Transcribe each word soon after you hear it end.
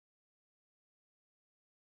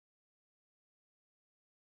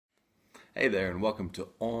Hey there, and welcome to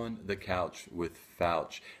On the Couch with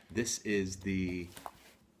Fouch. This is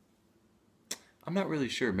I'm not really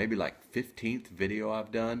sure, maybe like 15th video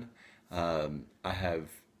I've done. I have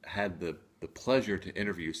had the pleasure to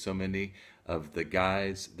interview so many of the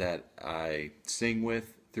guys that I sing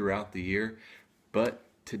with throughout the year, but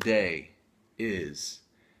today is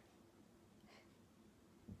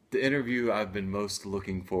the interview I've been most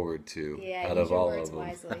looking forward to Yeah, out use of your all words of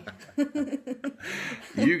them.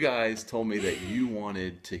 wisely. You guys told me that you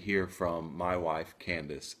wanted to hear from my wife,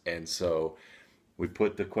 Candice. And so we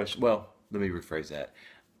put the question, well, let me rephrase that.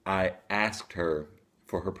 I asked her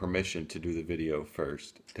for her permission to do the video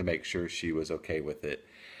first to make sure she was okay with it.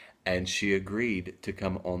 And she agreed to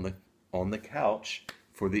come on the couch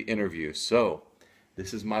for the interview. So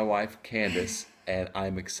this is my wife, Candice, and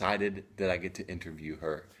I'm excited that I get to interview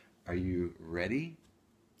her. Are you ready?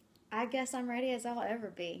 I guess I'm ready as I'll ever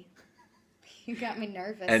be. You got me And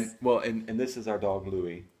nervous. well, and this is our dog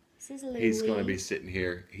Louie. This is He's going to be Louie. sitting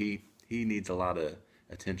here. He needs a lot of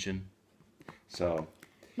attention. So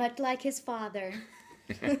Much like his father.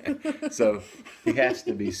 so he has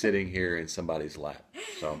to be sitting here in somebody's lap.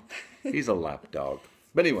 So he's a lap dog.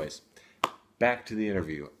 But anyways, back to the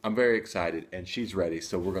interview. I'm very excited and she's ready,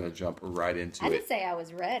 so we're going to jump right into I didn't it. say I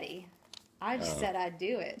was ready. I just said I'd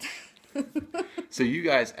do it. So you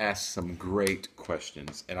guys asked some great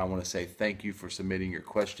questions and I want to say thank you for submitting your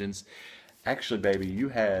questions. Actually, baby, you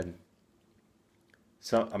had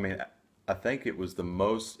some, I think it was the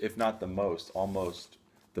most, if not the most, almost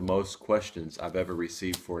the most questions I've ever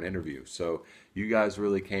received for an interview. So you guys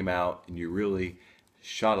really came out and you really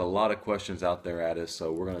shot a lot of questions out there at us.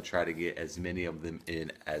 So we're going to try to get as many of them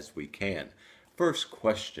in as we can. First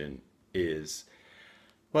question is,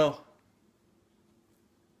 well,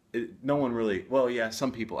 no one really, well, yeah,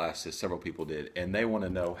 some people asked this, several people did, and they want to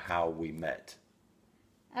know how we met.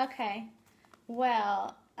 Okay.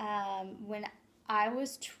 Well, when I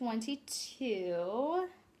was 22,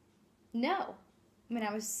 no, when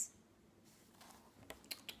I was,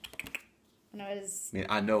 when I was, I mean,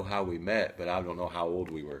 I know how we met, but I don't know how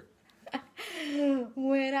old we were.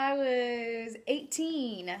 when I was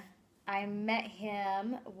 18, I met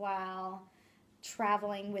him while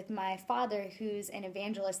traveling with my father, who's an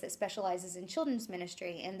evangelist that specializes in children's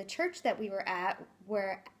ministry. And the church that we were at,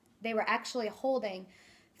 where they were actually holding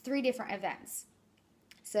three different events.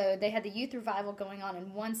 So they had the youth revival going on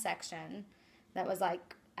in one section that was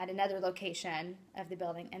like at another location of the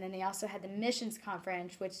building. And then they also had the missions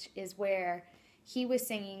conference, which is where he was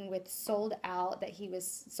singing with Sold Out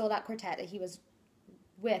Quartet that he was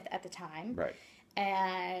with at the time. Right.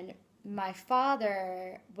 And my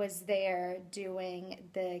father was there doing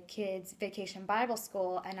the kids' vacation Bible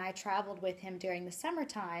school, and I traveled with him during the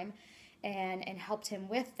summertime and helped him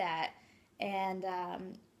with that. And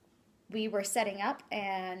we were setting up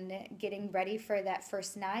and getting ready for that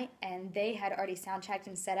first night, and they had already sound checked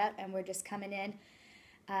and set up, and we're just coming in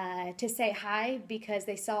to say hi because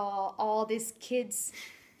they saw all this kids'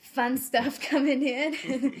 fun stuff coming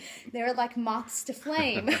in. They were like moths to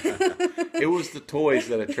flame. It was the toys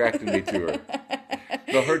that attracted me to her.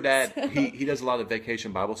 But her dad, he does a lot of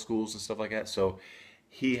vacation Bible schools and stuff like that. So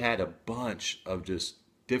he had a bunch of just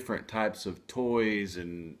different types of toys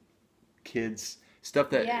and kids stuff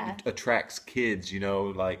that Yeah. attracts kids.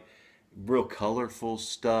 Like real colorful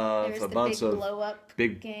stuff. There's A the bunch big of blow up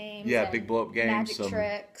big, games. yeah, And big blow up games. magic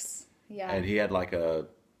tricks. Yeah. And he had like a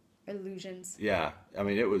Illusions. yeah. I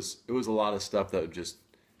mean, it was a lot of stuff that just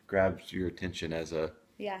grabs your attention as a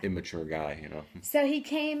Yeah. immature guy. So he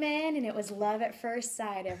came in and it was love at first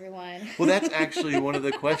sight, everyone. Well, that's actually one of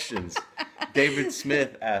the questions. David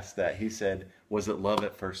Smith asked that. He said, "Was it love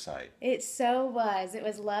at first sight?" It so was. It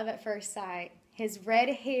was love at first sight. His red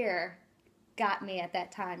hair got me at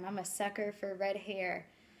that time. I'm a sucker for red hair.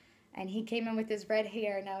 And he came in with his red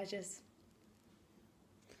hair and I was just,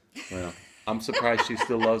 Well, I'm surprised she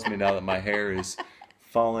still loves me now that my hair is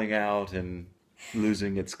falling out and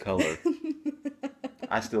losing its color.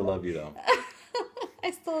 I still love you though.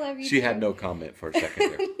 I still love you She too. had no comment for a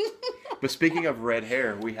second there. But speaking of red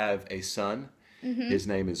hair, we have a son. His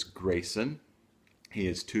name is Grayson. He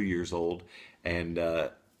is 2 years old. And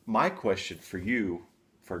my question for you,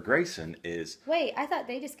 for Grayson, is Wait, I thought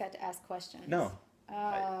they just got to ask questions. no.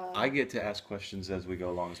 Oh. I get to ask questions as we go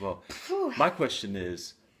along as well. Whew. My question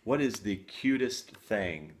is, what is the cutest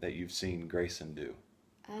thing that you've seen Grayson do?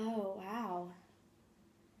 Oh, wow.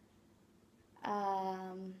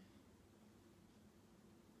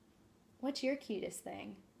 What's your cutest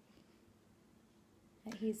thing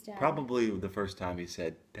that he's done? Probably the first time he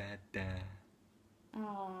said, "Dada."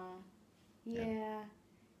 Aw. Yeah.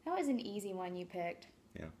 That was an easy one you picked.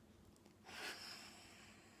 Yeah.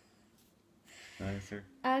 Nicer.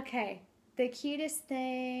 Okay. The cutest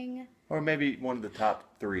thing. Or maybe one of the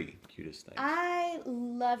top 3 cutest things. I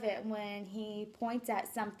love it when he points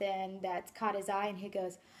at something that's caught his eye and he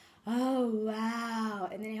goes, "Oh, wow."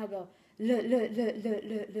 And then he'll go, "Look, look, look, look,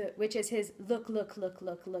 look, look," which is his look, look, look,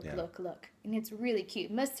 look, look, Yeah. look. And it's really cute.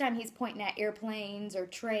 Most of the time he's pointing at airplanes or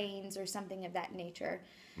trains or something of that nature.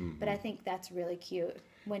 Mm-hmm. But I think that's really cute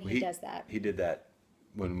when he does that. He did that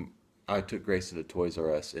when I took Grace to the Toys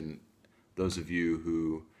R Us, and those of you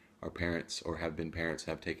who are parents or have been parents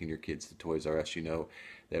have taken your kids to Toys R Us, you know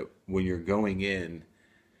that when you're going in,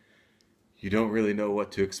 you don't really know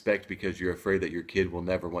what to expect because you're afraid that your kid will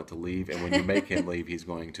never want to leave, and when you make him leave, he's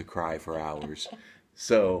going to cry for hours.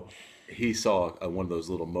 So he saw one of those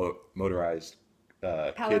little motorized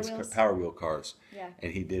Power Wheel cars, Yeah.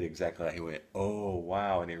 and he did exactly that. He went, "Oh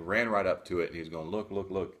wow," and he ran right up to it, and he was going, "Look,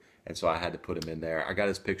 look, look." And so I had to put him in there. I got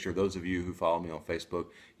his picture. Those of you who follow me on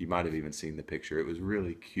Facebook, you might have even seen the picture. It was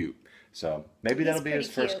really cute. So maybe that'll be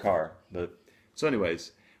his first car. But so,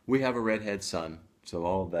 anyways, we have a redhead son. So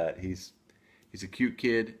all of that. He's a cute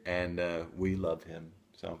kid, and we love him.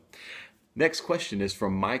 So next question is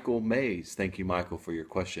from Michael Mays. Thank you, Michael, for your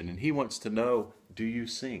question. And he wants to know, do you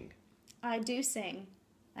sing? I do sing.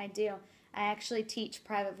 I do. I actually teach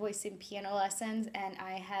private voice and piano lessons, and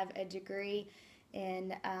I have a degree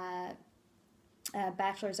in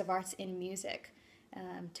Bachelor's of Arts in Music.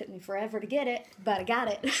 Took me forever to get it, but I got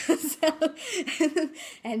it.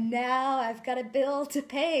 And now I've got a bill to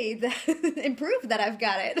pay and prove that I've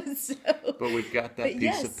got it. So, but we've got that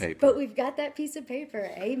piece of paper. But we've got that piece of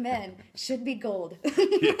paper. Amen. Should be gold.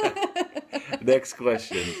 Next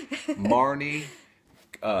question. Marnie,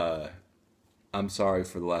 I'm sorry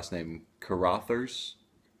for the last name, Carathers.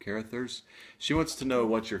 She wants to know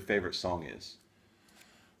what your favorite song is.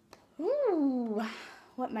 Ooh,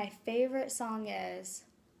 what my favorite song is.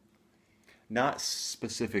 Not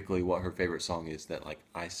specifically what her favorite song is that like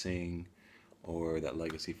I sing or that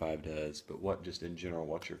Legacy 5 does, but what just in general,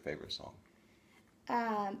 what's your favorite song?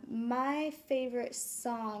 My favorite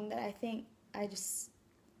song that I think I just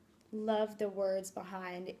love the words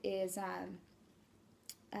behind is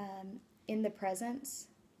In the Presence.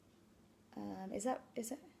 Is it?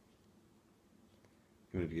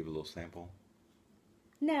 You want to give a little sample?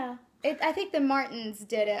 No. I think the Martins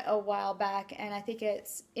did it a while back, and I think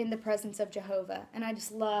it's In the Presence of Jehovah. And I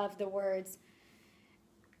just love the words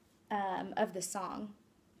of the song.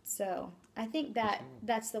 So I think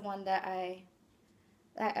that's the one that I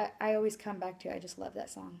always come back to. I just love that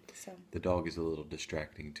song. So the dog is a little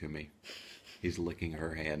distracting to me. He's licking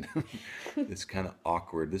her hand. It's kind of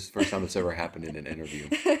awkward. This is the first time it's ever happened in an interview.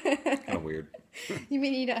 Kind of weird. You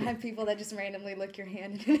mean you don't have people that just randomly lick your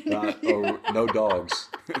hand? No dogs.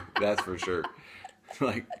 That's for sure.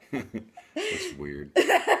 Like, that's weird.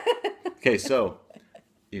 Okay, so,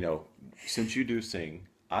 since you do sing,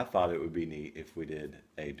 I thought it would be neat if we did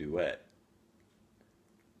a duet.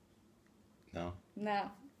 No?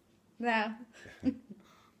 No.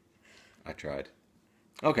 I tried.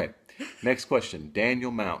 Okay, next question.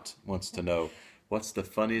 Daniel Mount wants to know, what's the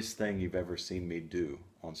funniest thing you've ever seen me do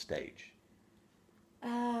on stage?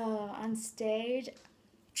 Oh, on stage?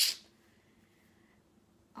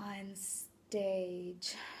 On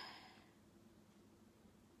stage.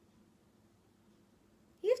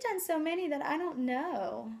 You've done so many that I don't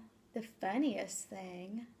know the funniest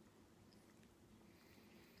thing.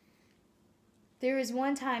 There was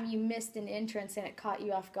one time you missed an entrance and it caught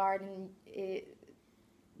you off guard and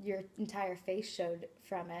your entire face showed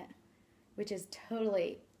from it, which is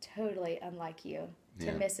totally, totally unlike you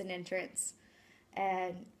to miss an entrance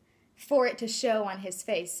and for it to show on his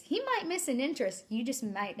face. He might miss an entrance, you just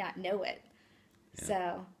might not know it. Yeah.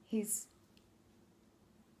 So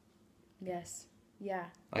yeah.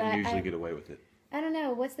 I usually get away with it. I don't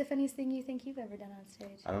know. What's the funniest thing you think you've ever done on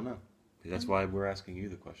stage? I don't know. That's why we're asking you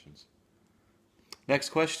the questions. Next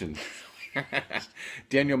question.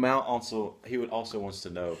 Daniel Mount also wants to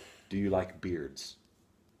know, do you like beards?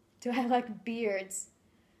 Do I like beards?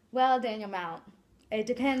 Well, Daniel Mount, it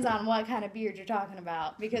depends on what kind of beard you're talking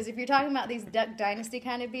about. Because if you're talking about these Duck Dynasty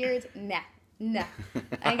kind of beards, nah. I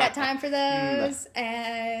ain't got time for those. Nah.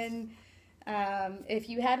 And if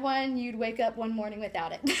you had one, you'd wake up one morning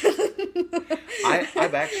without it.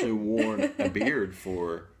 I've actually worn a beard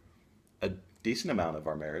for a decent amount of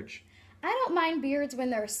our marriage. I don't mind beards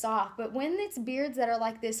when they're soft, but when it's beards that are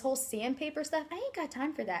like this whole sandpaper stuff, I ain't got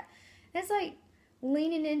time for that. It's like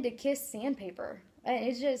leaning in to kiss sandpaper.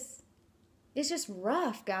 It's just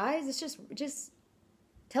rough, guys. It's just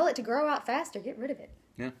tell it to grow out faster. Get rid of it.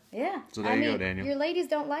 Yeah. So there you go, Daniel. Your ladies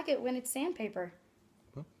don't like it when it's sandpaper.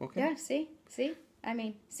 Well, okay. Yeah, see? I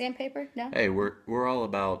mean, sandpaper? No? Hey, we're all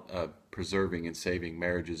about preserving and saving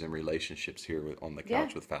marriages and relationships here on the Yeah.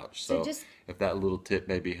 couch with Fouch. So So just, if that little tip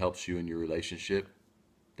maybe helps you in your relationship,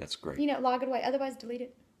 that's great. log it away. Otherwise, delete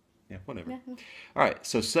it. Yeah, whatever. Yeah. All right.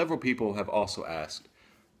 So several people have also asked,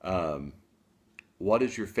 what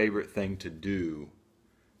is your favorite thing to do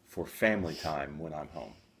for family time when I'm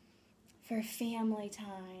home? For family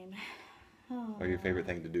time. Oh, Or your favorite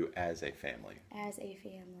thing to do as a family? as a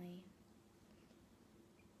family.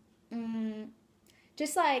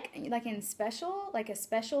 Just like in special, like a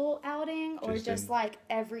special outing, or just in- like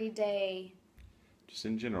everyday. Just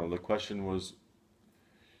in general. The question was,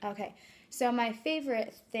 Okay, so my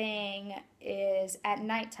favorite thing is at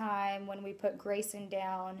nighttime when we put Grayson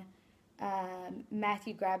down.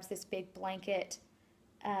 Matthew grabs this big blanket,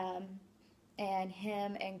 and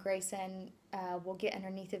him and Grayson will get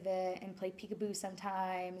underneath of it and play peekaboo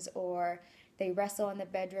sometimes, or they wrestle in the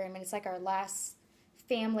bedroom, and it's like our last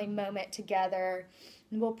family moment together.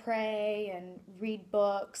 And we'll pray and read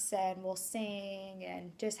books, and we'll sing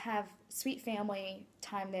and just have sweet family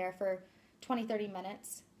time there for 20-30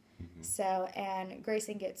 minutes. So, and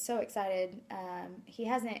Grayson gets so excited. He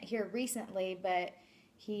hasn't here recently, but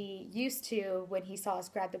he used to, when he saw us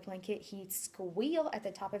grab the blanket, he'd squeal at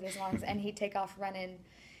the top of his lungs and he'd take off running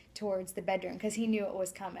towards the bedroom because he knew it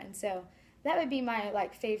was coming. So that would be my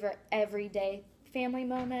favorite everyday family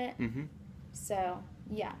moment. mm-hmm. So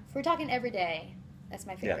yeah, if we're talking every day, that's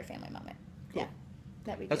my favorite Yeah. family moment. Cool. Yeah,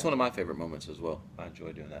 that'd be That's good. one of my favorite moments as well. I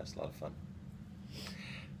enjoy doing that. It's a lot of fun.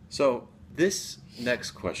 So this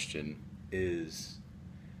next question is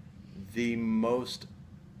the most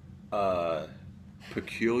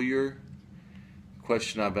peculiar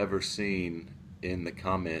question I've ever seen in the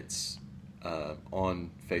comments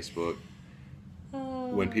on Facebook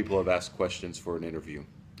when people have asked questions for an interview.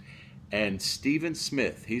 And Stephen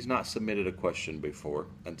Smith, he's not submitted a question before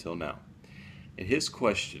until now. And his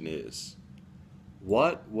question is,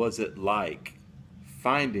 what was it like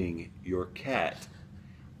finding your cat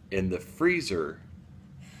in the freezer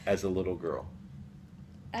as a little girl?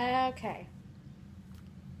 Okay.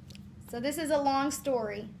 So this is a long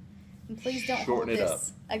story, and please don't Shorten hold it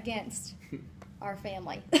this against our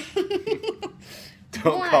family.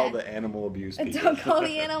 Don't call the animal abuse people. Don't call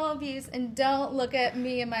the animal abuse, and don't look at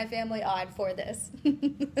me and my family odd for this.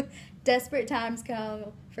 Desperate times come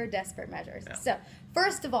for desperate measures. Yeah. So,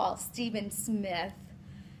 first of all, Stephen Smith,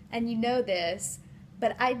 and you know this,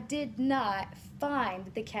 but I did not find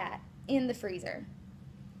the cat in the freezer.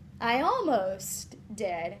 I almost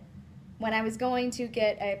did when I was going to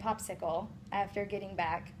get a popsicle after getting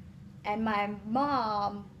back, and my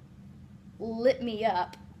mom lit me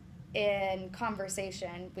up in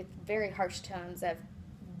conversation with very harsh tones of,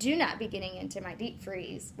 do not be getting into my deep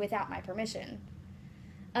freeze without my permission.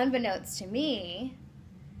 Unbeknownst to me,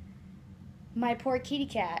 my poor kitty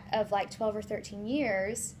cat of 12 or 13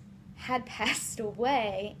 years had passed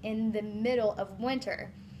away in the middle of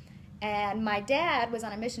winter. And my dad was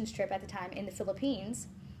on a missions trip at the time in the Philippines.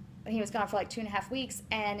 He was gone for 2.5 weeks,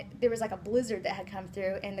 and there was a blizzard that had come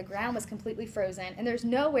through, and the ground was completely frozen, and there's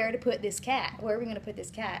nowhere to put this cat. Where are we going to put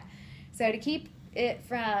this cat? So to keep it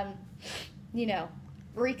from,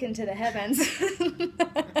 reeking to the heavens,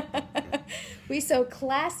 we so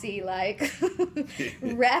classy,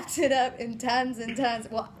 wrapped it up in tons and tons.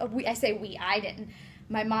 Well, I say we, I didn't.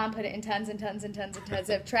 My mom put it in tons and tons and tons and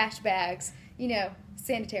tons of trash bags,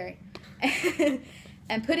 sanitary,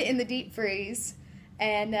 and put it in the deep freeze.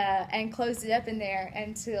 And closed it up in there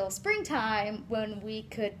until springtime when we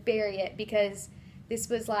could bury it, because this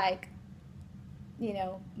was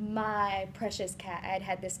my precious cat. I'd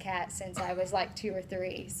had this cat since I was 2 or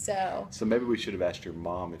 3. So maybe we should have asked your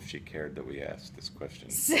mom if she cared that we asked this question.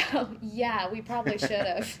 So yeah, we probably should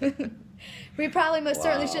have. We probably most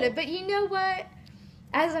certainly should have. But you know what?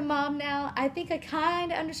 As a mom now, I think I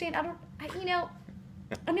kind of understand.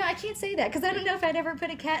 No, I can't say that because I don't know if I'd ever put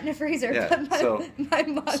a cat in a freezer. Yeah, but my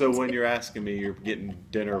mom so did. when you're asking me, you're getting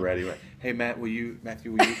dinner ready. Hey, Matthew, will you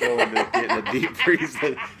go and get in the deep freeze?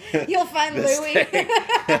 You'll find Louie.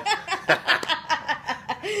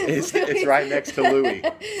 It's right next to Louie.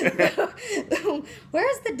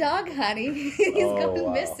 Where's the dog, honey? He's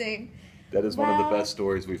gone missing. That is one of the best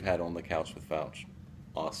stories we've had on the couch with Fouch.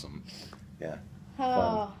 Awesome. Yeah. Oh.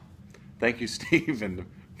 Fun. Thank you, Stephen,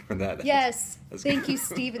 for that. Yes. That's Thank good. you,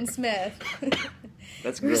 Stephen Smith.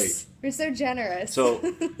 That's great. We're so generous. So,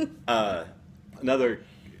 another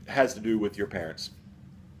has to do with your parents.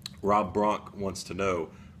 Rob Bronk wants to know,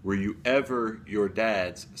 were you ever your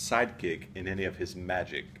dad's sidekick in any of his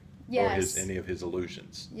magic? Yes. Or any of his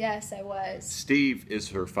illusions? Yes, I was. Steve is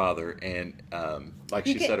her father, and like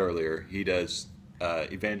she said earlier, he does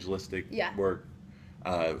evangelistic Yeah. work,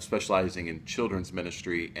 specializing in children's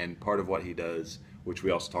ministry, and part of what he does, which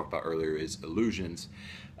we also talked about earlier, is illusions.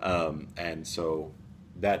 And so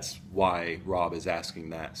that's why Rob is asking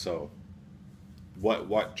that. So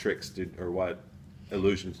what tricks what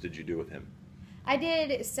illusions did you do with him? I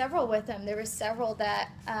did several with him. There were several that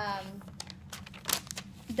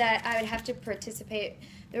that I would have to participate.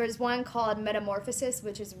 There was one called Metamorphosis,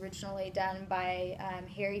 which is originally done by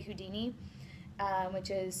Harry Houdini, which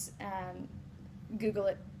is, Google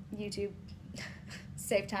it, YouTube,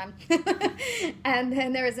 save time. And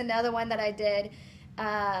then there was another one that I did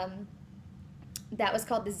that was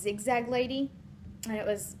called the Zigzag Lady, and it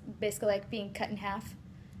was basically like being cut in half.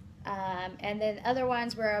 And then other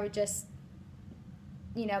ones where I would just,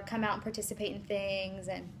 come out and participate in things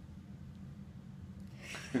and...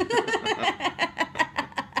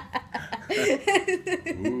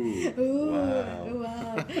 Ooh, wow.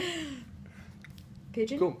 Wow.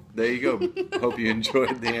 Pigeon? Cool. There you go. Hope you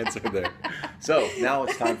enjoyed the answer there. So now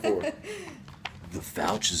it's time for the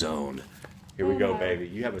Fouch Zone. Here we go, baby.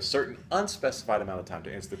 You have a certain unspecified amount of time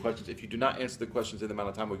to answer the questions. If you do not answer the questions in the amount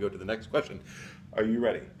of time, we go to the next question. Are you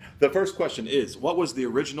ready? The first question is, what was the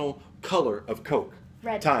original color of Coke?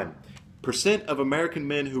 Red. Time. Percent of American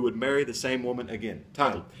men who would marry the same woman again.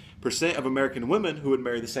 Time. Percent of American women who would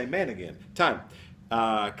marry the same man again. Time.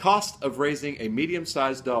 Cost of raising a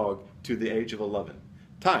medium-sized dog to the age of 11.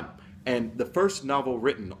 Time. And the first novel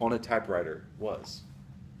written on a typewriter was...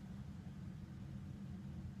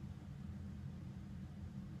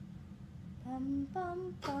 Bum,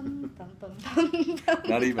 bum, bum, bum, bum, bum, bum,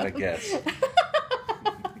 Not even a guess.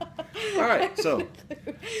 All right, so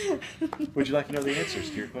would you like to know the answers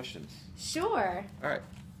to your questions? Sure. All right.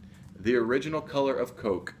 The original color of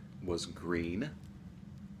Coke was green.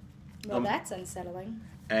 Well, that's unsettling.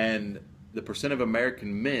 And the percent of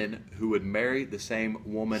American men who would marry the same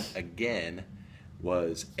woman again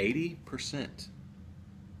was 80%.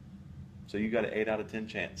 So you got an 8 out of 10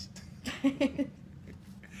 chance.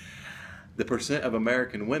 The percent of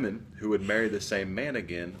American women who would marry the same man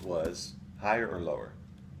again was higher or lower?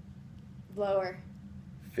 Lower.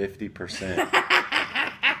 50%.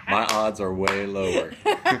 My odds are way lower.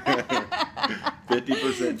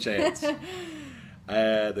 50% chance.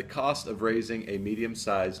 The cost of raising a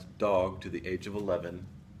medium-sized dog to the age of 11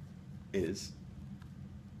 is...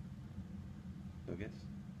 No guess?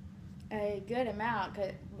 A good amount,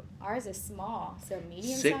 because ours is small, so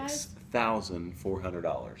medium size.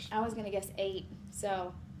 $6,400. I was going to guess 8,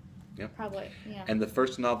 so Yep. probably, yeah. And the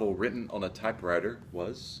first novel written on a typewriter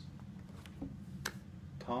was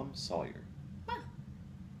Tom Sawyer. Huh.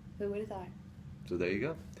 Who would have thought? So there you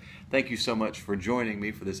go. Thank you so much for joining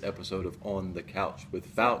me for this episode of On the Couch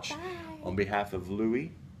with Fouch. Bye. On behalf of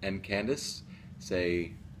Louie and Candice,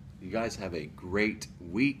 say you guys have a great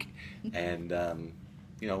week, and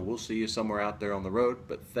we'll see you somewhere out there on the road.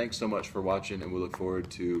 But thanks so much for watching, and we look forward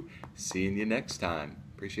to seeing you next time.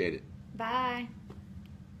 Appreciate it. Bye.